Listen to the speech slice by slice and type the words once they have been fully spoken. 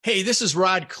Hey, this is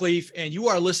Rod Cleef, and you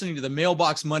are listening to the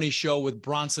Mailbox Money Show with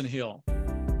Bronson Hill.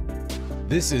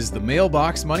 This is the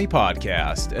Mailbox Money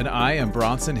Podcast, and I am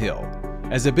Bronson Hill.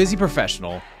 As a busy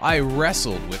professional, I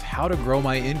wrestled with how to grow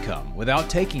my income without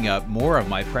taking up more of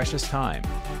my precious time.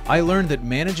 I learned that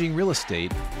managing real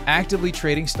estate, actively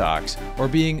trading stocks, or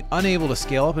being unable to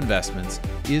scale up investments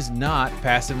is not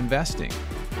passive investing.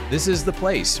 This is the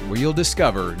place where you'll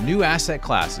discover new asset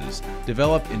classes,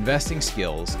 develop investing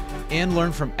skills, and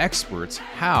learn from experts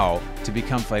how to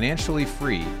become financially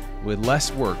free with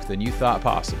less work than you thought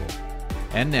possible.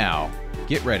 And now,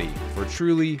 get ready for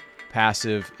truly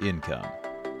passive income.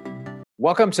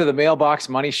 Welcome to the Mailbox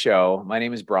Money Show. My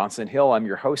name is Bronson Hill. I'm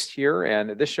your host here. And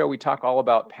at this show, we talk all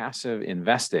about passive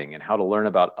investing and how to learn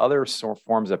about other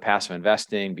forms of passive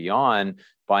investing beyond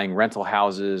buying rental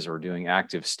houses or doing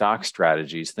active stock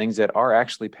strategies, things that are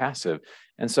actually passive.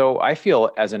 And so I feel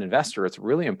as an investor, it's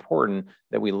really important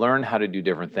that we learn how to do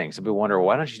different things. Some people wonder, well,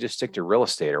 why don't you just stick to real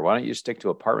estate, or why don't you stick to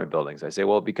apartment buildings? I say,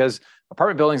 well, because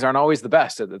apartment buildings aren't always the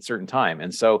best at a certain time.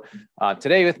 And so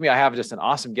today with me, I have just an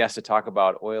awesome guest to talk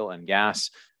about oil and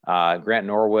gas. Grant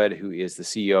Norwood, who is the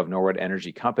CEO of Norwood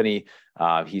Energy Company.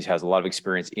 He has a lot of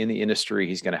experience in the industry.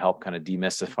 He's going to help kind of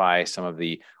demystify some of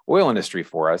the oil industry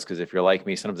for us, because if you're like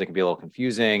me, sometimes it can be a little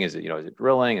confusing. Is it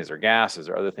drilling? Is there gas? Is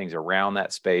there other things around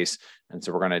that space? And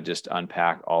so we're going to just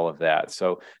unpack all of that.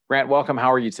 So Grant, welcome.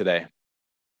 How are you today?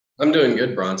 I'm doing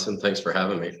good, Bronson. Thanks for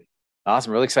having me.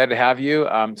 Awesome. Really excited to have you.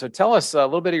 So tell us a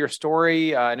little bit of your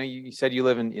story. I know you said you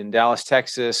live in Dallas,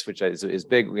 Texas, which is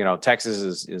big. You know,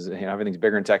 Texas is everything's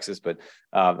bigger in Texas, but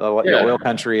oil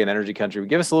country and energy country.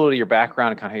 Give us a little of your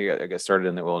background and kind of how you got started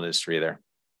in the oil industry there.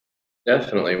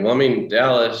 Definitely. Well, I mean,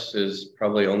 Dallas is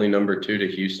probably only number 2 to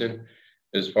Houston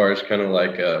as far as kind of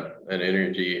like an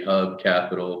energy hub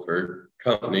capital for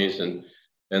companies and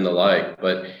the like.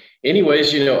 But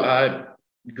anyways, I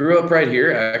grew up right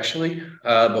here, actually,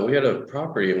 but we had a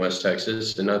property in West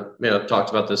Texas, and I've talked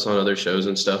about this on other shows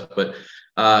and stuff, but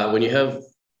when you have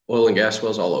oil and gas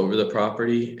wells all over the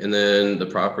property, and then the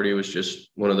property was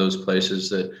just one of those places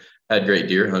that had great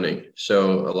deer hunting.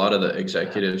 So a lot of the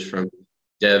executives from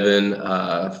Devon,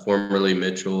 formerly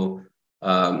Mitchell,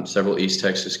 several East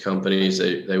Texas companies,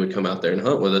 they would come out there and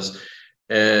hunt with us.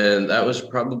 And that was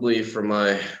probably from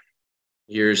my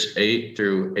years 8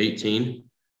 through 18.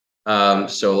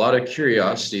 So a lot of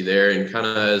curiosity there, and kind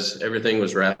of as everything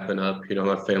was wrapping up,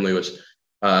 my family was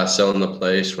selling the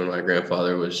place when my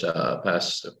grandfather was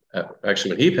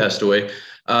when he passed away.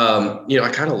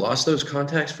 I kind of lost those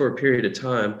contacts for a period of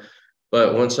time,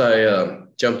 but once I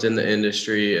jumped in the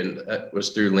industry, and that was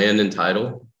through land and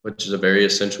title, which is a very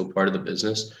essential part of the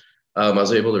business, I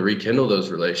was able to rekindle those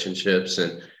relationships.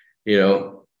 And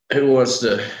who wants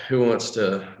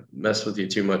to mess with you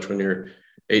too much when you're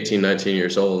 18, 19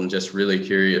 years old and just really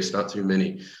curious? Not too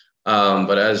many.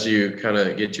 But as you kind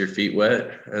of get your feet wet,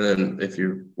 and then if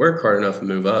you work hard enough and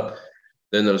move up,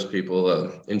 then those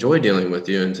people enjoy dealing with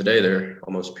you. And today they're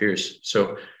almost peers.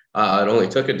 So it only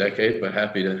took a decade, but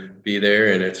happy to be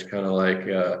there. And it's kind of like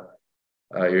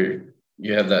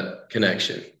you have that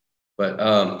connection. But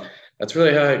that's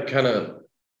really how I kind of,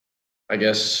 I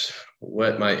guess,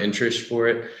 whet my interest for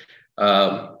it.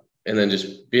 And then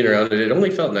just being around it, it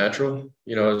only felt natural.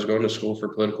 I was going to school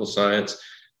for political science.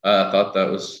 I thought that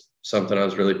was something I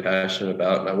was really passionate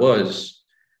about, and I was,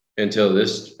 until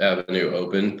this avenue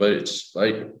opened. But it's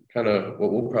like kind of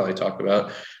what we'll probably talk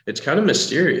about. It's kind of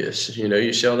mysterious.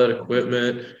 You sell that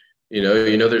equipment,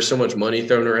 there's so much money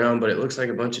thrown around, but it looks like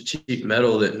a bunch of cheap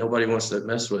metal that nobody wants to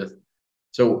mess with.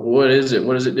 So what is it?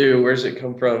 What does it do? Where does it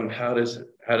come from? How does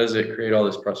it create all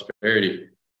this prosperity?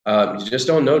 You just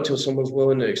don't know till someone's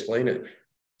willing to explain it.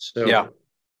 So yeah,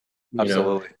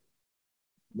 absolutely.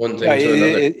 One thing to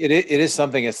another. It is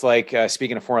something. It's like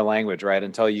speaking a foreign language, right?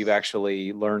 Until you've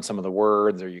actually learned some of the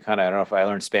words, or I don't know if I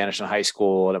learned Spanish in high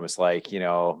school, and it was like, I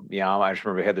just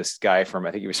remember I had this guy I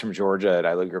think he was from Georgia, and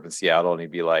I grew up in Seattle, and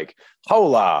he'd be like,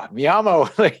 "Hola, mi amo."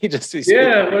 Like he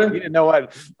didn't know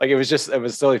what. Like it was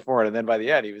totally foreign. And then by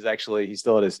the end, he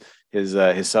still had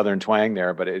his southern twang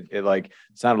there, but it like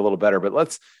sounded a little better. But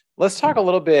let's talk a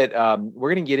little bit.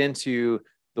 We're going to get into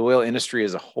the oil industry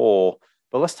as a whole.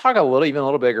 But let's talk a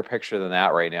little bigger picture than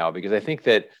that right now, because I think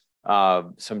that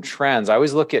some trends, I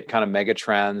always look at kind of mega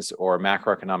trends or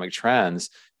macroeconomic trends,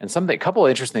 and a couple of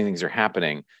interesting things are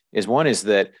happening. One is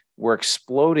that we're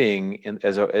exploding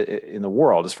in the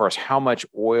world as far as how much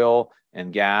oil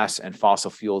and gas and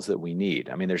fossil fuels that we need.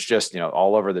 I mean, there's just,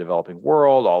 all over the developing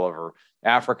world, all over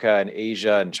Africa and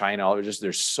Asia and China,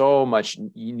 there's so much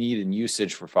need and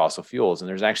usage for fossil fuels. And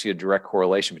there's actually a direct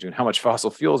correlation between how much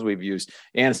fossil fuels we've used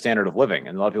and standard of living.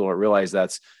 And a lot of people don't realize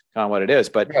that's kind of what it is.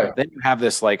 But Right. then you have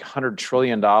this like $100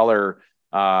 trillion,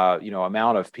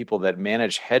 amount of people that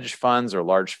manage hedge funds or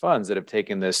large funds that have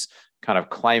taken this kind of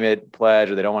climate pledge,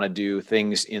 or they don't want to do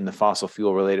things in the fossil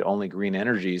fuel related, only green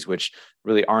energies, which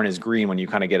really aren't as green when you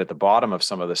kind of get at the bottom of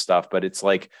some of the stuff. But it's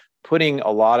like putting a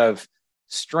lot of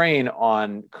strain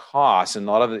on costs, and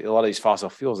a lot of these fossil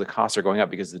fuels, the costs are going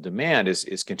up because the demand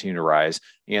is continuing to rise,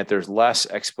 and yet there's less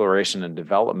exploration and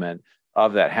development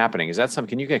of that happening. Is that something?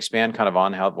 Can you expand kind of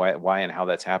on why and how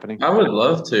that's happening? I would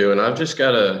love to, and I've just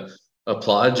got to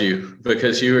applaud you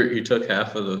because you took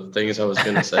half of the things I was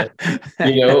going to say.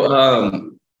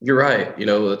 You're right.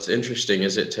 What's interesting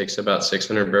is it takes about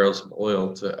 600 barrels of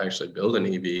oil to actually build an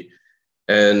EV.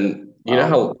 And you know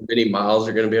how many miles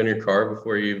are going to be on your car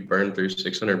before you burn through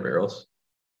 600 barrels?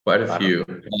 Quite a few.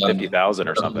 50,000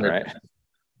 or something, right?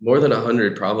 More than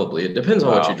 100, probably. It depends on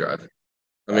what you drive.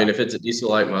 I mean, if it's a diesel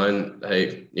like mine,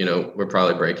 hey, we're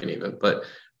probably breaking even. But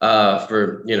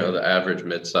for, the average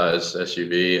mid-size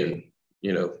SUV and,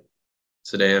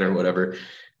 sedan or whatever,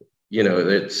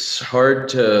 it's hard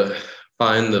to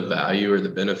find the value or the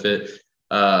benefit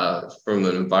from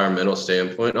an environmental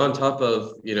standpoint. On top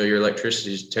of, your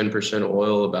electricity is 10%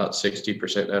 oil, about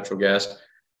 60% natural gas,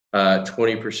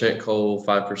 20% coal,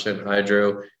 5%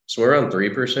 hydro. So we're around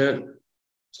 3%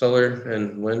 solar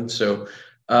and wind. So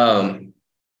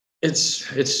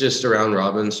it's just around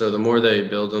robin. So the more they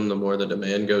build them, the more the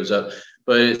demand goes up.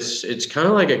 But it's kind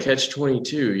of like a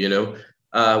catch-22,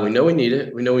 we know we need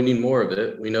it. We know we need more of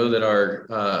it. We know that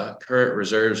our current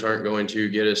reserves aren't going to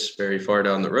get us very far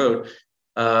down the road.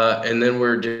 And then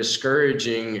we're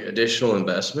discouraging additional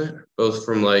investment, both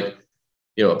from a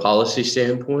policy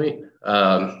standpoint,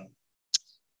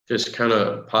 just kind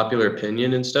of popular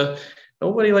opinion and stuff.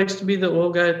 Nobody likes to be the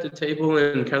oil guy at the table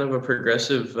in kind of a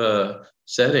progressive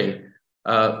setting.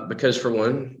 Because for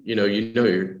one,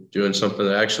 you're doing something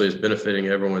that actually is benefiting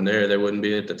everyone there. They wouldn't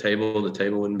be at the table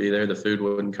wouldn't be there, the food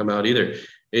wouldn't come out either.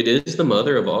 It is the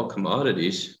mother of all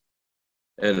commodities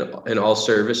and all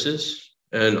services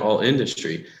and all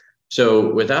industry.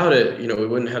 So without it, we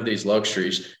wouldn't have these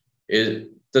luxuries.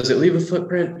 Does it leave a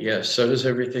footprint? Yes, so does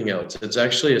everything else. It's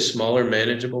actually a smaller,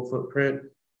 manageable footprint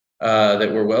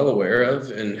that we're well aware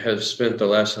of and have spent the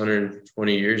last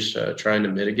 120 years trying to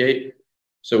mitigate.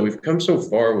 So we've come so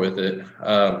far with it.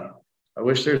 I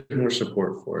wish there's more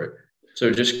support for it. So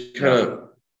just kind of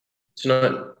to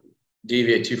not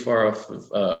deviate too far off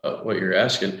of what you're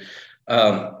asking.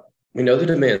 We know the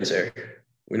demand's there.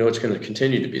 We know it's going to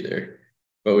continue to be there,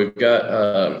 but we've got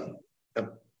a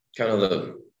kind of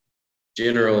the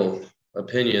general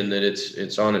opinion that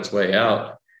it's on its way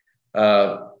out.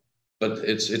 But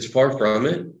it's far from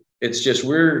it. It's just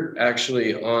we're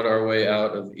actually on our way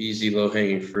out of easy,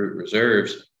 low-hanging fruit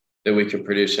reserves that we can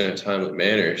produce in a timely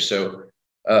manner. So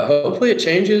hopefully it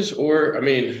changes, or,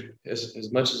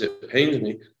 as much as it pains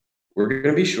me, we're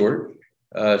going to be short.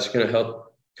 It's going to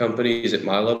help companies at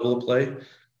my level of play.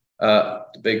 The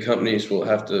big companies will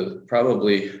have to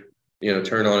probably,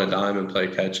 turn on a dime and play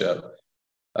catch up.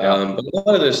 But a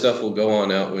lot of this stuff will go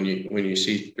on out when you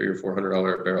see $300 or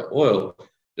 $400 a barrel oil,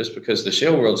 just because the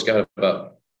shale world's got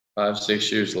about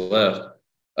 5-6 years left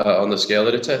on the scale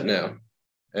that it's at now,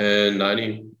 and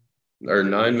 9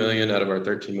 million out of our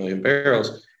 13 million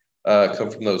barrels come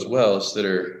from those wells that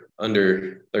are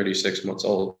under 36 months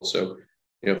old. So,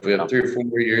 if we have 3 or 4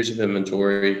 more years of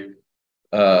inventory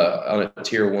on a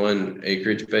tier 1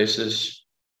 acreage basis,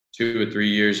 2 or 3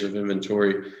 years of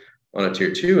inventory on a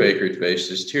tier 2 acreage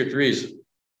basis, tier 3s,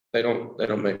 they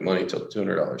don't make money till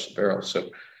 $200 a barrel. So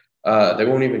they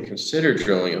won't even consider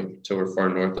drilling them until we're far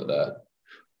north of that.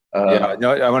 I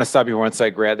want to stop you for one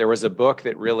sec, Grant. There was a book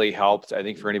that really helped, I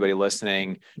think, for anybody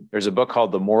listening. There's a book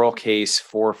called The Moral Case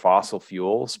for Fossil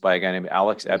Fuels by a guy named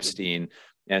Alex Epstein.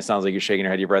 And it sounds like you're shaking your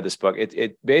head. You've read this book.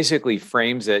 It basically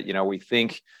frames it. We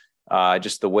think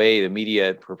just the way the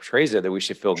media portrays it, that we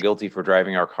should feel guilty for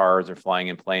driving our cars or flying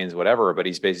in planes, whatever. But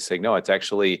he's basically saying, no, it's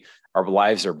actually our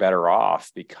lives are better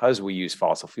off because we use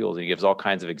fossil fuels. And he gives all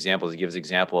kinds of examples. He gives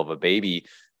example of a baby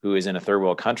who is in a third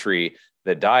world country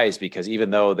that dies because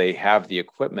even though they have the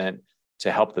equipment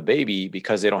to help the baby,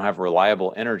 because they don't have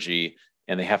reliable energy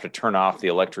and they have to turn off the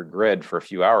electric grid for a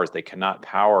few hours, they cannot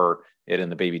power it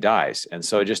and the baby dies. And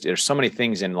so there's so many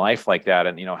things in life like that.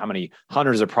 And, how many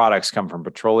hundreds of products come from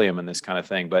petroleum and this kind of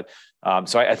thing. But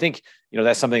so I think,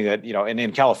 that's something that, and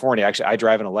in California, actually, I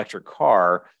drive an electric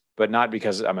car, but not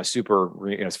because I'm a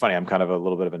super, it's funny, I'm kind of a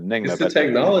little bit of an enigma. It's the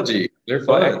technology. They're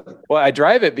fun. I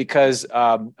drive it because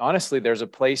honestly, there's a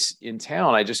place in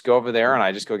town. I just go over there and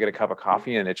I just go get a cup of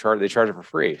coffee and they charge it for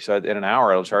free. So in an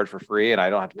hour, it'll charge for free and I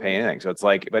don't have to pay anything. So it's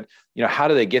like, but how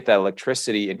do they get that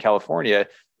electricity in California?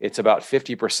 it's about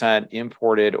 50%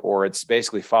 imported, or it's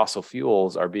basically fossil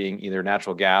fuels are being either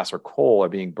natural gas or coal are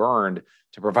being burned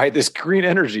to provide this green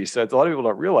energy. So it's, a lot of people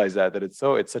don't realize that it's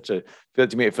such a,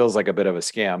 to me, it feels like a bit of a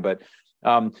scam. But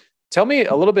tell me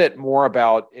a little bit more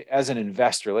about, as an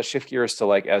investor, let's shift gears to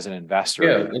like as an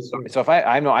investor. Yeah. So if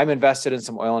I know I'm invested in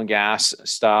some oil and gas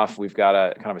stuff, we've got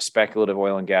a kind of a speculative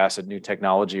oil and gas, a new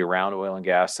technology around oil and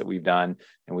gas that we've done,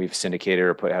 and we've syndicated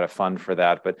or had a fund for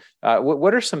that. But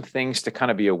what are some things to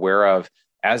kind of be aware of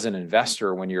as an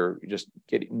investor when you're just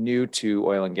getting new to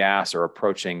oil and gas or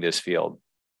approaching this field?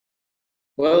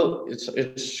 Well,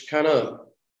 it's kind of,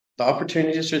 the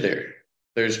opportunities are there.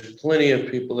 There's plenty of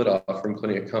people that offer them,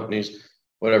 plenty of companies,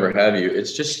 whatever have you.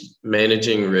 It's just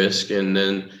managing risk, and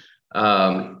then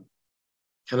kind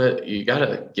of, you got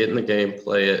to get in the game,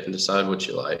 play it, and decide what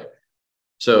you like.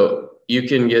 So you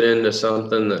can get into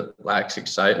something that lacks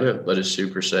excitement but is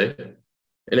super safe,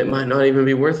 and it might not even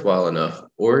be worthwhile enough.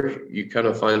 Or you kind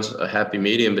of find a happy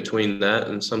medium between that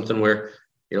and something where,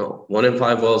 1 in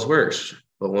 5 wells works,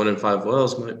 but 1 in 5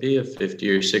 wells might be a 50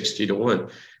 or 60 to 1.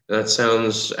 That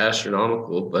sounds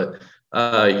astronomical, but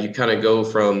you kind of go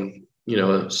from,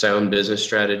 a sound business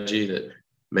strategy that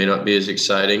may not be as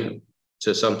exciting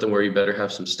to something where you better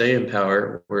have some staying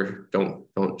power, or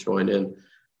don't join in.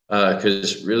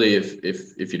 Because really,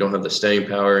 if you don't have the staying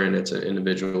power and it's an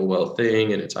individual well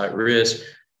thing and it's high risk,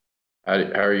 how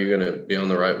are you going to be on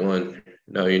the right one?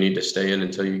 No, you need to stay in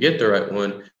until you get the right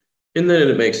one, and then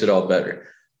it makes it all better.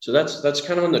 So that's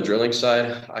kind of on the drilling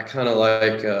side. I kind of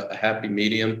like a happy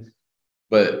medium,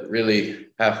 but really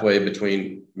halfway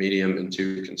between medium and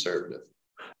too conservative.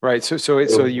 Right.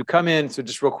 So you come in. So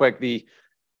just real quick,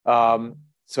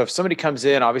 so if somebody comes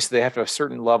in, obviously they have to have a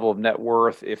certain level of net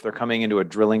worth if they're coming into a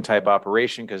drilling type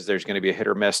operation, because there's going to be a hit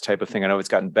or miss type of thing. I know it's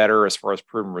gotten better as far as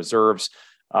proven reserves.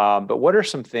 But what are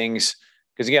some things?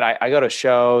 Because again, I go to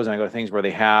shows and I go to things where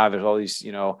there's all these,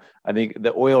 I think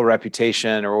the oil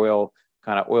reputation or oil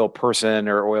person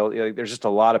or oil, there's just a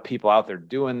lot of people out there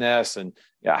doing this. And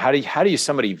how do you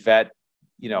somebody vet,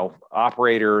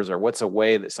 operators, or what's a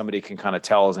way that somebody can kind of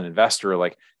tell as an investor,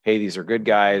 like, hey, these are good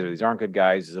guys or these aren't good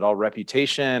guys? Is it all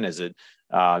reputation? Is it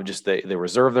just the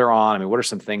reserve they're on? I mean, what are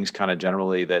some things kind of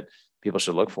generally that people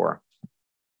should look for?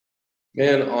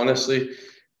 Man, honestly,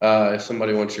 if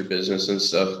somebody wants your business and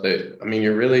stuff,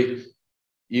 you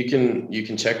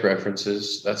can check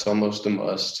references. That's almost a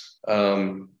must.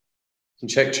 You can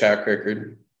check track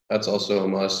record. That's also a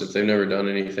must. If they've never done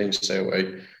anything, stay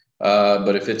away.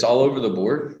 But if it's all over the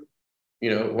board,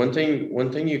 one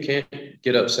thing you can't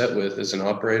get upset with as an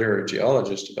operator or a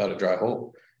geologist about a dry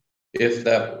hole. If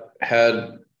that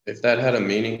had a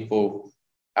meaningful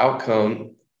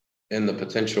outcome and the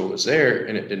potential was there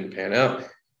and it didn't pan out,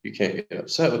 you can't get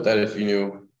upset with that if you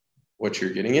knew what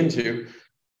you're getting into,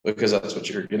 because that's what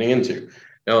you're getting into.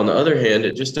 Now, on the other hand,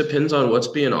 it just depends on what's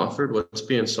being offered, what's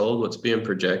being sold, what's being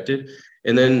projected.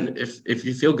 And then if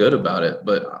you feel good about it.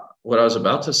 But what I was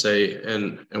about to say,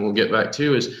 and we'll get back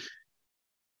to, is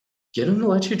get them to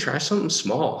let you try something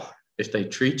small. If they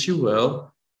treat you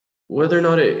well, whether or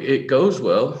not it goes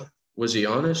well, was he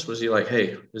honest? Was he like,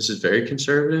 hey, this is very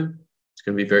conservative, it's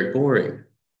going to be very boring?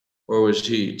 Or was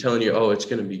he telling you, oh, it's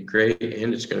going to be great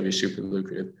and it's going to be super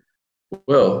lucrative?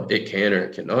 Well, it can or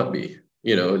it cannot be.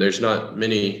 There's not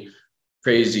many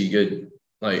crazy good,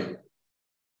 like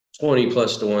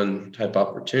 20+1 type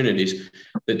opportunities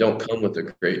that don't come with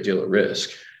a great deal of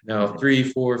risk. Now, 3,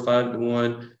 4,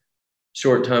 5-1,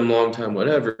 short time, long time,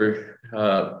 whatever,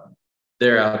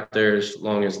 they're out there as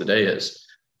long as the day is.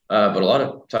 But a lot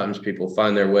of times people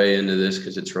find their way into this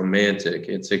because it's romantic,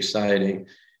 it's exciting.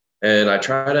 And I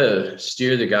try to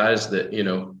steer the guys that,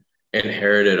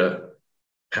 inherited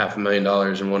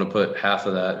 $500,000 and want to put half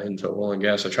of that into oil and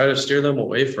gas. I try to steer them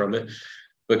away from it,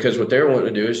 because what they're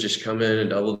wanting to do is just come in and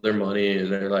double their money.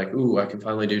 And they're like, ooh, I can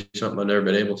finally do something I've never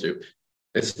been able to.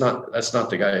 That's not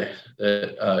the guy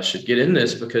that should get in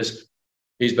this, because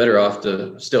he's better off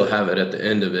to still have it at the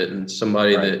end of it. And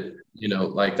somebody that,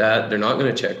 like that, they're not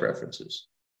going to check references.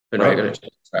 They're not going to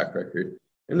check track record.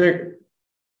 And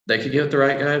they could get the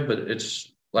right guy, but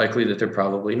it's likely that they're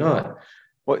probably not.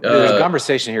 Well, there's a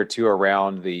conversation here too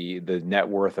around the net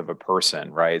worth of a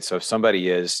person, right? So if somebody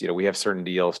is, we have certain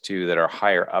deals too that are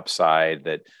higher upside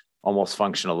that almost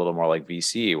function a little more like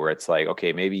VC, where it's like,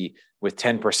 okay, maybe with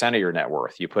 10% of your net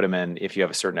worth, you put them in, if you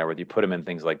have a certain net worth, you put them in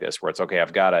things like this, where it's okay,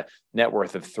 I've got a net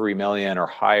worth of 3 million or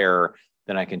higher,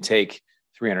 then I can take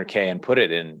 300K and put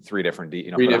it in 3 different, put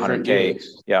 100K,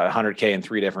 100K in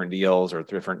 3 different deals or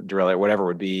different drill, whatever it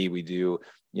would be. We do,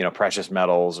 precious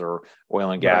metals or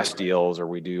oil and gas deals, or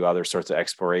we do other sorts of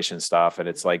exploration stuff. And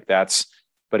it's like, that's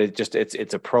but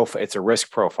it's a risk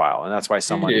profile. And that's why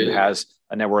someone who has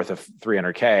a net worth of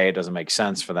 300K, it doesn't make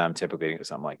sense for them typically to do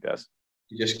something like this.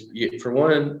 For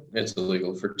one, it's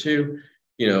illegal. For two,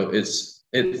 it's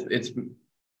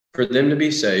for them to be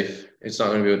safe. It's not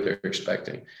going to be what they're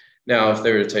expecting. Now, if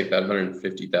they were to take that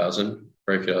 150,000,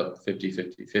 break it up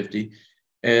 50,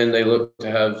 and they look to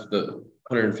have the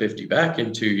 150 back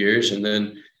in 2 years, and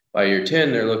then by year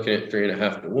 10, they're looking at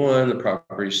 3.5 to 1. The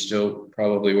property's still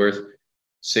probably worth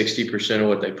 60% of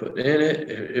what they put in it.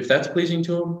 If that's pleasing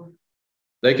to them,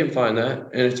 they can find that,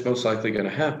 and it's most likely going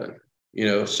to happen.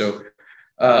 So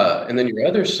and then your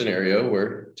other scenario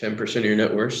where 10% of your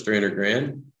net worth is 300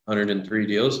 grand, 103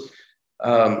 deals.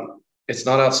 It's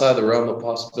not outside the realm of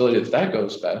possibility that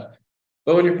goes bad.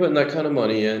 But when you're putting that kind of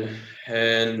money in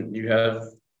and you have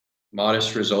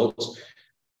modest results,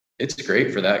 it's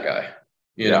great for that guy,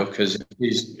 because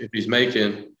if he's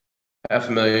making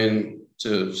 $500,000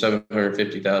 to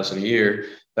 750,000 a year,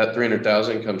 that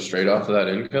 300,000 comes straight off of that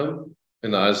income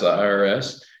in the eyes of the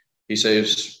IRS. He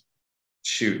saves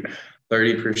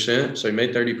 30%. So he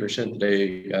made 30% the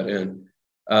day he got in.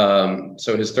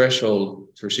 So his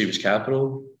threshold to receive his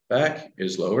capital back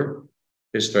is lower.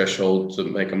 His threshold to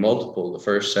make a multiple, the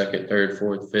first, second, third,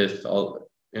 fourth, fifth, all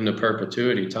in the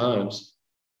perpetuity times,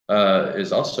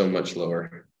 is also much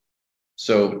lower.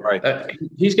 So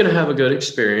he's going to have a good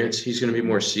experience. He's going to be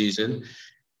more seasoned.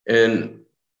 And,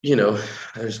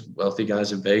 there's wealthy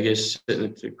guys in Vegas sitting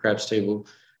at the craps table.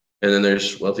 And then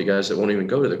there's wealthy guys that won't even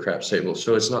go to the craps table.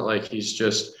 So it's not like he's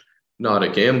just not a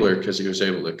gambler because he was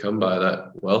able to come by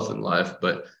that wealth in life.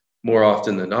 But more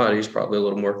often than not, he's probably a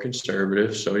little more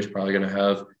conservative. So he's probably going to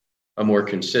have a more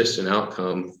consistent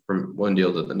outcome from one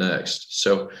deal to the next.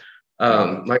 So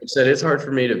like I said, it's hard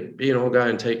for me to be an old guy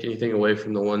and take anything away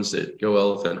from the ones that go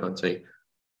elephant hunting.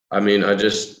 I mean, I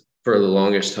just, for the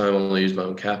longest time, only used my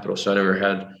own capital. So I never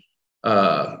had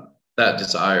that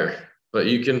desire. But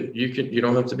you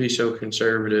don't have to be so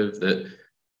conservative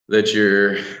that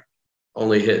you're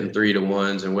only hitting 3 to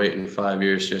 1s and waiting 5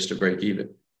 years just to break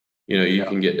even. You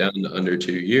can get down to under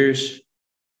 2 years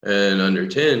and under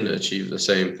 10 achieve the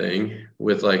same thing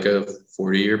with like a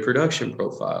 40-year production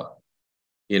profile.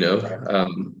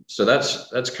 So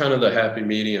that's kind of the happy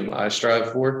medium I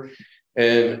strive for.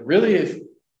 And really,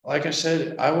 like I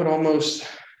said, I would almost,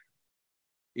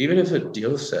 even if a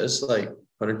deal says like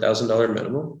 $100,000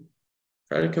 minimum,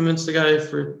 try to convince the guy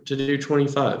to do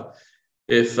 25.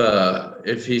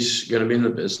 If he's going to be in the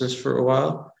business for a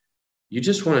while, you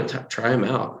just want to try him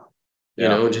out,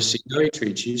 and just see how he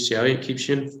treats you, see how he keeps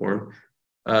you informed,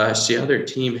 see how their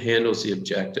team handles the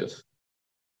objective.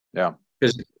 Yeah,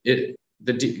 because the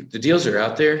deals are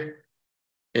out there,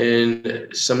 and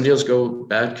some deals go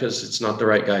bad because it's not the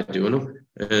right guy doing them,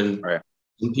 and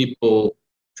some people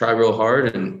try real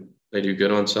hard and they do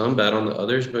good on some, bad on the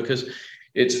others, because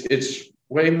it's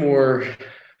way more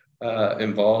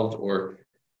involved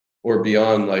or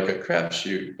beyond like a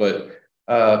crapshoot. But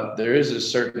there is a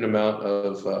certain amount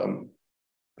of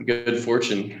good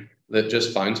fortune that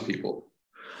just finds people.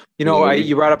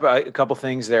 You brought up a couple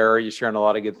things there. You're sharing a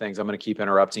lot of good things. I'm going to keep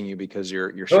interrupting you because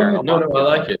you're sharing a lot. No, I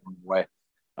like it. Way.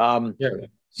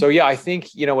 So I think,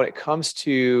 when it comes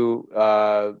to,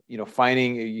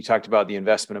 finding, you talked about the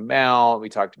investment amount. We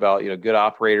talked about, good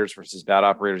operators versus bad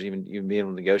operators, even being able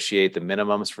to negotiate the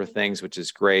minimums for things, which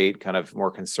is great, kind of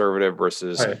more conservative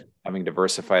versus having a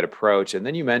diversified approach. And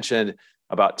then you mentioned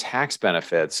about tax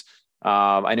benefits.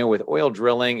 I know with oil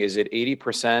drilling, is it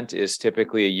 80% is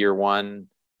typically a year one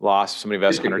loss? If somebody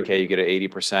invests 100K, you get an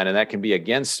 80%, and that can be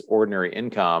against ordinary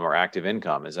income or active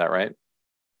income. Is that right?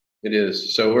 It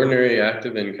is. So ordinary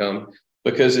active income,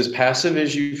 because as passive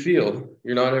as you feel,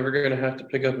 you're not ever going to have to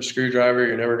pick up a screwdriver.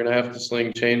 You're never going to have to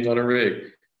sling chains on a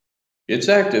rig. It's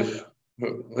active.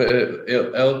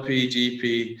 LP,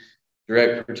 GP,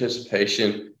 direct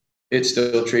participation, it's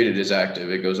still treated as active.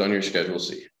 It goes on your Schedule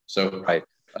C. So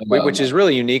which is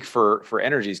really unique for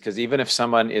energies, because even if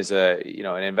someone is an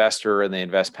investor and they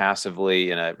invest passively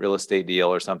in a real estate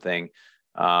deal or something,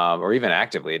 or even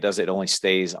actively, it only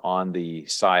stays on the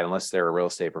side unless they're a real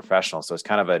estate professional. So it's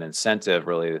kind of an incentive,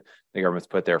 really, the government's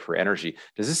put there for energy.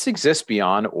 Does this exist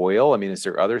beyond oil? I mean, is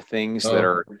there other things that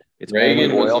are? It's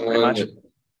Reagan only oil, pretty much.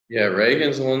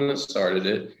 Reagan's the one that started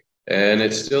it, and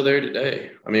it's still there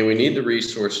today. I mean, we need the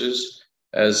resources.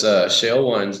 As shale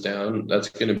winds down, that's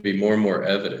going to be more and more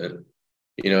evident.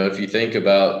 If you think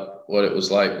about what it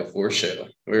was like before shale,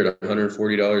 we were at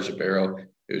 $140 a barrel.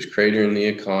 It was cratering the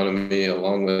economy,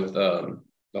 along with the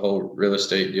whole real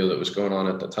estate deal that was going on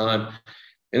at the time.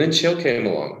 And then shale came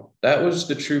along. That was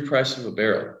the true price of a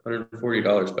barrel,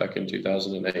 $140 back in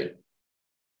 2008.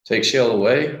 Take shale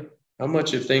away, how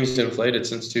much have things inflated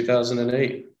since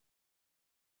 2008?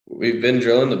 We've been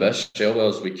drilling the best shale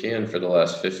wells we can for the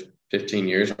last 15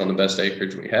 years on the best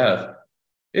acreage we have.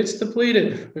 It's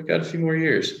depleted. We've got a few more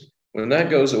years. When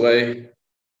that goes away,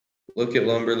 look at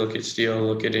lumber, look at steel,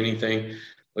 look at anything,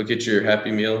 look at your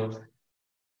Happy Meal.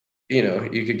 You know,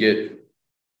 you could get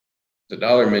the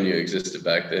dollar menu existed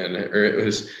back then, or it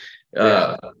was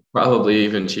probably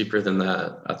even cheaper than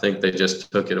that. I think they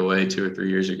just took it away 2 or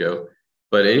 3 years ago.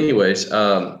 But anyways,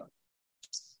 we're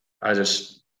going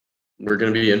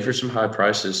to be in for some high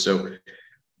prices. So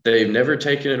they've never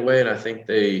taken it away, and I think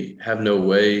they have no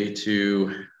way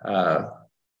to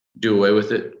do away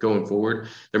with it going forward.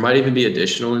 There might even be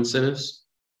additional incentives,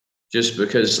 just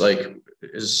because like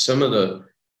some of the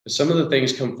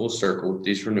things come full circle with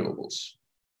these renewables,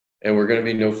 and we're going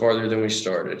to be no farther than we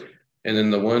started. And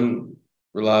then the one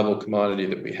reliable commodity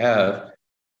that we have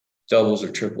doubles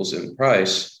or triples in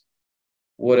price.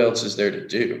 What else is there to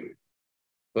do?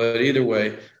 But either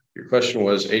way, your question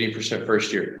was 80%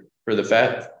 first year. For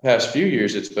the past few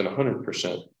years, it's been 100%,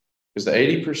 because the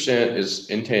 80%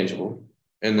 is intangible,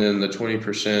 and then the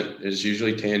 20% is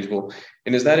usually tangible.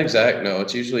 And is that exact? No,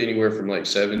 it's usually anywhere from like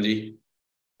 70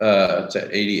 to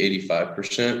 80,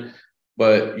 85%.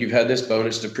 But you've had this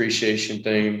bonus depreciation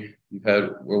thing.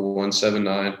 We're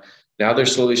 179. Now they're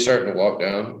slowly starting to walk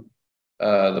down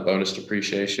the bonus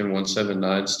depreciation.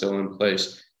 179 still in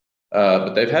place.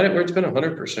 But they've had it where it's been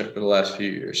 100% for the last few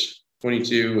years.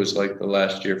 22 was like the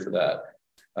last year for that.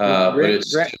 But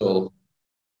it's still.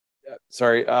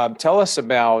 Sorry. Tell us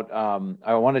about,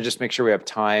 I want to just make sure we have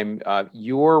time.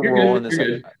 Your role in this,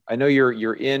 I know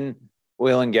you're in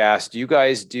oil and gas. Do you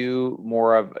guys do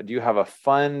you have a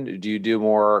fund? Do you do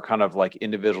more kind of like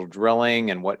individual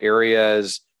drilling, and what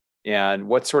areas, and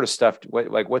what sort of stuff,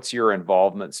 what's your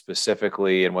involvement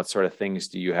specifically, and what sort of things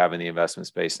do you have in the investment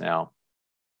space now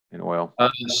in oil?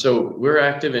 So we're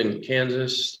active in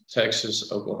Kansas,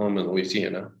 Texas, Oklahoma, and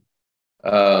Louisiana.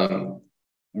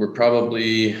 We're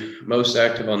probably most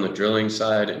active on the drilling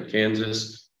side in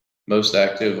Kansas, most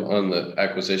active on the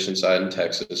acquisition side in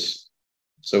Texas.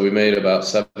 So we made about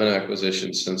 7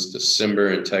 acquisitions since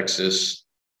December in Texas.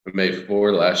 We made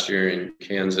 4 last year in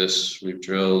Kansas. We've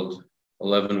drilled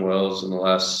 11 wells in the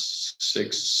last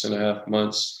 6.5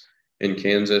 months in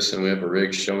Kansas, and we have a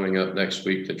rig showing up next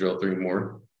week to drill 3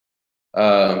 more.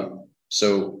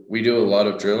 So we do a lot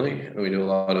of drilling, and we do a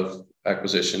lot of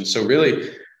acquisitions. So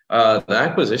really, the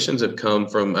acquisitions have come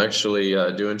from actually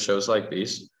doing shows like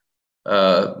these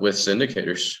with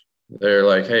syndicators. They're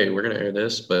like, hey, we're going to air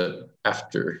this, but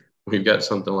after we've got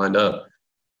something lined up.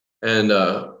 And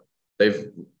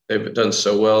they've done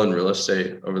so well in real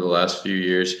estate over the last few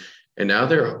years, and now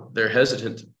they're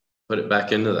hesitant to put it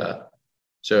back into that.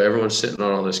 So everyone's sitting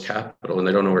on all this capital, and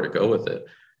they don't know where to go with it.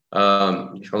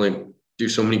 You can only do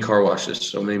so many car washes,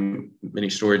 so many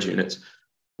storage units.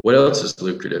 What else is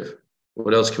lucrative?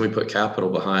 What else can we put capital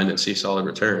behind and see solid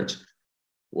returns?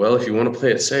 Well, if you want to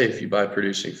play it safe, you buy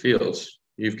producing fields.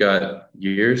 You've got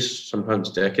years,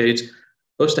 sometimes decades,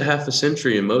 close to half a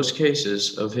century in most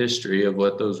cases of history of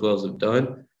what those wells have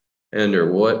done and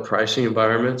under what pricing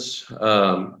environments.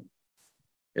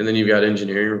 And then you've got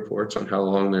engineering reports on how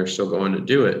long they're still going to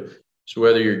do it. So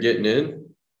whether you're getting in,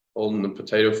 holding the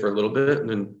potato for a little bit, and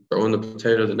then throwing the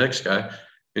potato to the next guy,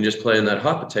 and just playing that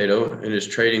hot potato and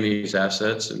just trading these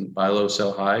assets and buy low,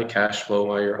 sell high, cash flow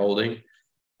while you're holding,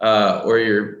 or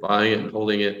you're buying it and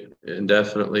holding it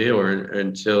indefinitely or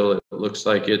until it looks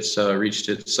like it's reached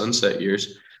its sunset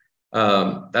years.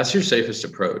 That's your safest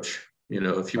approach. You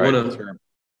know, if you want to,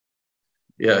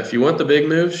 if you want the big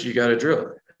moves, you got to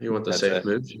drill. If you want the safe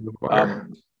moves, you require.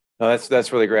 No,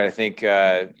 that's really great. I think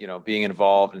being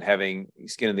involved and having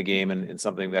skin in the game and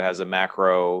something that has the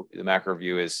macro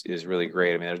view is really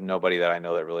great. I mean, there's nobody that I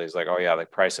know that really is like, oh yeah, the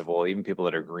price of oil. Even people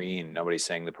that are green, nobody's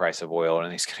saying the price of oil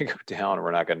and it's going to go down.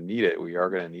 We're not going to need it. We are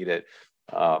going to need it.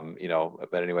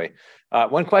 But anyway,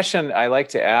 one question I like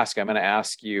to ask. I'm going to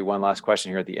ask you one last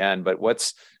question here at the end. But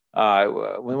what's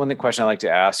one question I like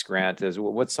to ask, Grant, is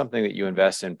what's something that you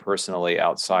invest in personally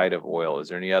outside of oil? Is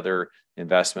there any other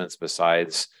investments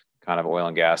besides kind of oil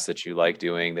and gas that you like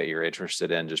doing that you're interested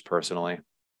in just personally?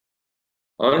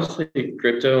 Honestly,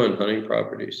 crypto and hunting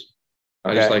properties.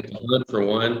 I just like to hunt for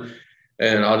one,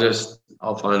 and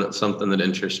I'll find something that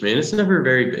interests me. And it's never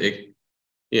very big.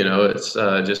 You know, it's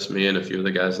just me and a few of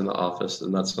the guys in the office,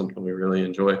 and that's something we really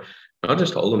enjoy. I'll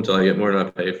just hold them until I get more than I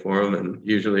pay for them. And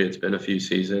usually it's been a few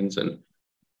seasons and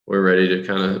we're ready to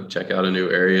kind of check out a new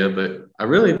area. But I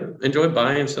really enjoy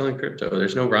buying and selling crypto.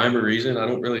 There's no rhyme or reason. I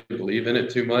don't really believe in it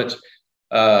too much.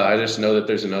 I just know that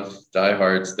there's enough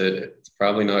diehards that it's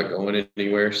probably not going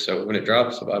anywhere. So when it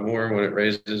drops, I buy more. When it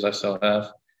raises, I sell half.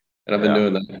 And I've been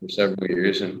doing that for several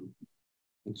years, and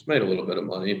it's made a little bit of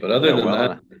money. But other than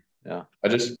that, I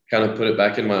just kind of put it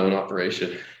back in my own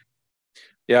operation.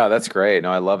 Yeah, that's great.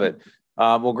 No, I love it.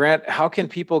 Well, Grant, how can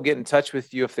people get in touch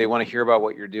with you if they want to hear about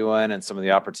what you're doing and some of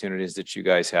the opportunities that you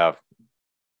guys have?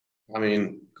 I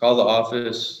mean, call the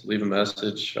office, leave a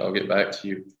message. I'll get back to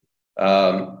you.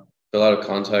 Fill out a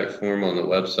contact form on the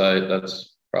website.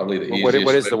 That's probably the easiest.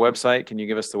 What is the website? Can you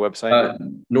give us the website?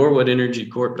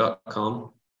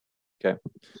 NorwoodEnergyCorp.com. Okay.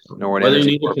 Norwood Whether you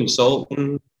need a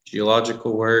consultant,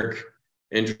 geological work,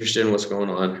 interested in what's going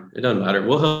on, it doesn't matter.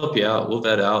 We'll help you out. We'll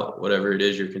vet out whatever it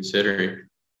is you're considering.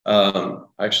 I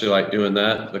actually like doing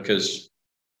that because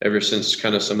ever since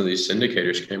kind of some of these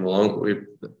syndicators came along,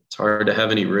 it's hard to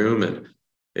have any room. And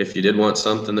if you did want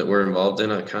something that we're involved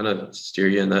in, I kind of steer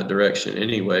you in that direction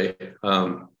anyway.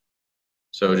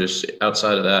 So just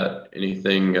outside of that,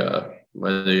 anything,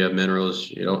 whether you have minerals,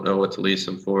 you don't know what to lease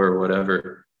them for or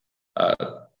whatever,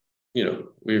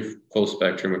 we've full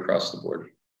spectrum across the board.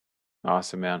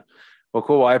 Awesome, man. Well,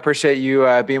 cool. Well, I appreciate you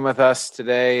being with us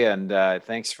today, and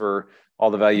thanks for all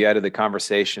the value added to the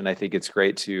conversation. I think it's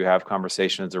great to have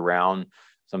conversations around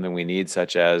something we need,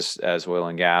 such as oil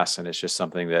and gas. And it's just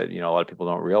something that, a lot of people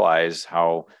don't realize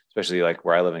how, especially like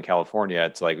where I live in California,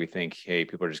 it's like we think, hey,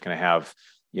 people are just going to have,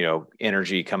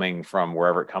 energy coming from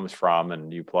wherever it comes from,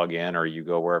 and you plug in or you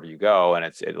go wherever you go. And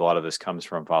a lot of this comes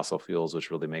from fossil fuels,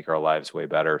 which really make our lives way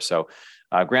better. So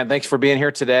Grant, thanks for being here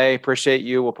today. Appreciate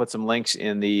you. We'll put some links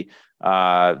in the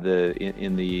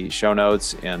show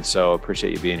notes. And so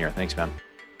appreciate you being here. Thanks, man.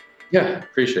 Yeah,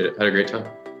 appreciate it. Had a great time.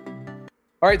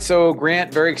 All right. So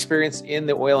Grant, very experienced in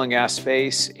the oil and gas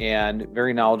space and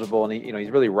very knowledgeable. And he's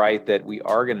really right that we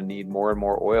are going to need more and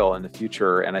more oil in the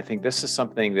future. And I think this is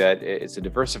something that it's a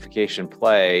diversification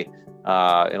play.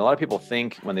 And a lot of people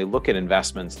think when they look at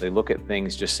investments, they look at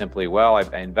things just simply, well,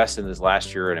 I invested in this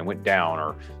last year and it went down,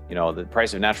 or, the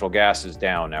price of natural gas is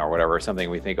down now or whatever, something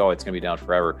we think, oh, it's going to be down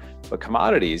forever. But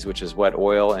commodities, which is what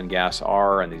oil and gas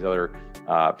are, and these other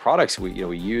products we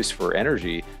use for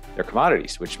energy, they're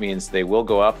commodities, which means they will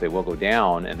go up, they will go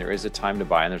down, and there is a time to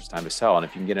buy and there's a time to sell. And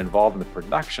if you can get involved in the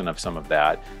production of some of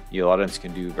that, you a lot of times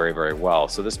can do very, very well.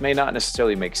 So this may not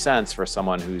necessarily make sense for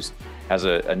someone has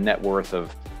a net worth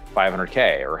of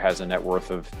 500K or has a net worth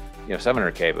of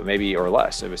 700K, but maybe or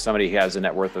less. If somebody has a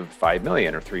net worth of 5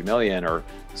 million or 3 million or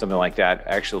something like that,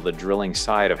 actually the drilling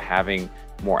side of having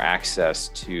more access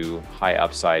to high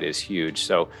upside is huge.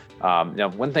 So now,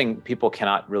 one thing people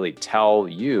cannot really tell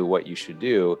you what you should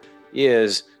do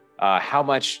is how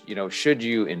much should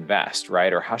you invest,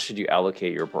 right? Or how should you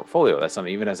allocate your portfolio? That's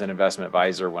something, even as an investment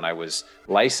advisor, when I was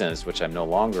licensed, which I'm no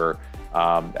longer,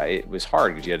 it was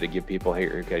hard because you had to give people, hey,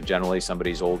 okay, generally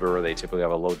somebody's older, they typically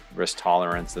have a low risk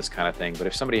tolerance, this kind of thing. But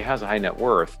if somebody has a high net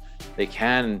worth, they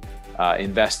can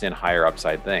invest in higher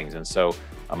upside things. And so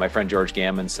my friend George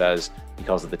Gammon says, he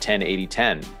calls it the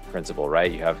 10-80-10 principle,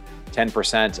 right? You have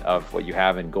 10% of what you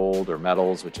have in gold or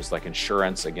metals, which is like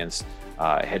insurance against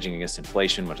hedging against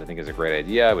inflation, which I think is a great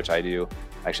idea, which I do.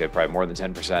 Actually, I have probably more than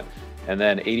 10%. And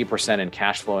then 80% in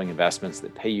cash flowing investments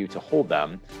that pay you to hold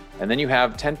them. And then you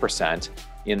have 10%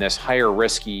 in this higher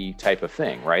risky type of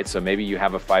thing, right? So maybe you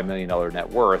have a $5 million net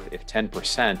worth. If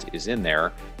 10% is in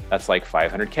there, that's like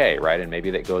 500K, right? And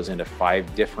maybe that goes into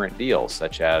 5 different deals,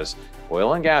 such as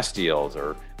oil and gas deals,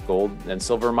 or gold and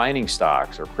silver mining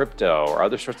stocks, or crypto, or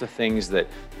other sorts of things that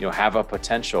have a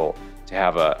potential to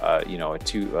have I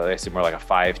say more like a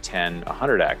 5, 10,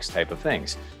 100x type of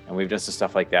things. And we've done some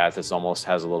stuff like that that's almost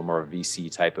has a little more of a VC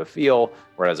type of feel,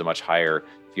 where it has a much higher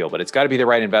feel. But it's got to be the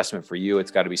right investment for you.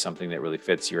 It's got to be something that really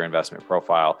fits your investment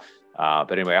profile.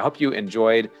 But anyway, I hope you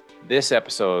enjoyed this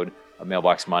episode of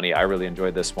Mailbox Money. I really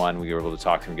enjoyed this one. We were able to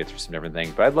talk and get through some different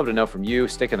things, but I'd love to know from you.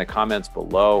 Stick in the comments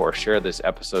below or share this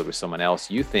episode with someone else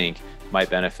you think might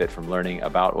benefit from learning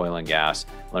about oil and gas,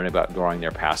 learning about growing their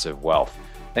passive wealth.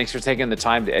 Thanks for taking the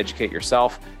time to educate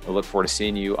yourself. I look forward to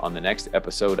seeing you on the next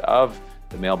episode of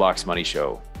the Mailbox Money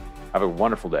Show. Have a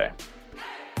wonderful day.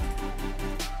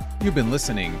 You've been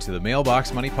listening to the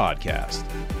Mailbox Money Podcast.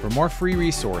 For more free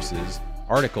resources,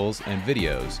 articles, and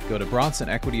videos, go to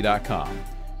bronsonequity.com.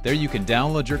 There you can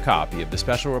download your copy of the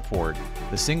special report,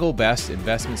 The Single Best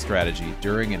Investment Strategy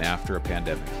During and After a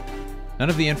Pandemic. None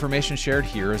of the information shared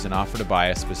here is an offer to buy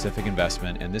a specific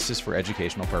investment, and this is for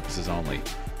educational purposes only.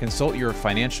 Consult your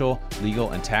financial,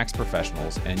 legal, and tax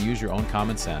professionals and use your own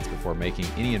common sense before making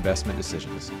any investment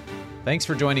decisions. Thanks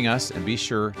for joining us, and be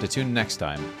sure to tune in next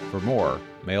time for more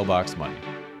Mailbox Money.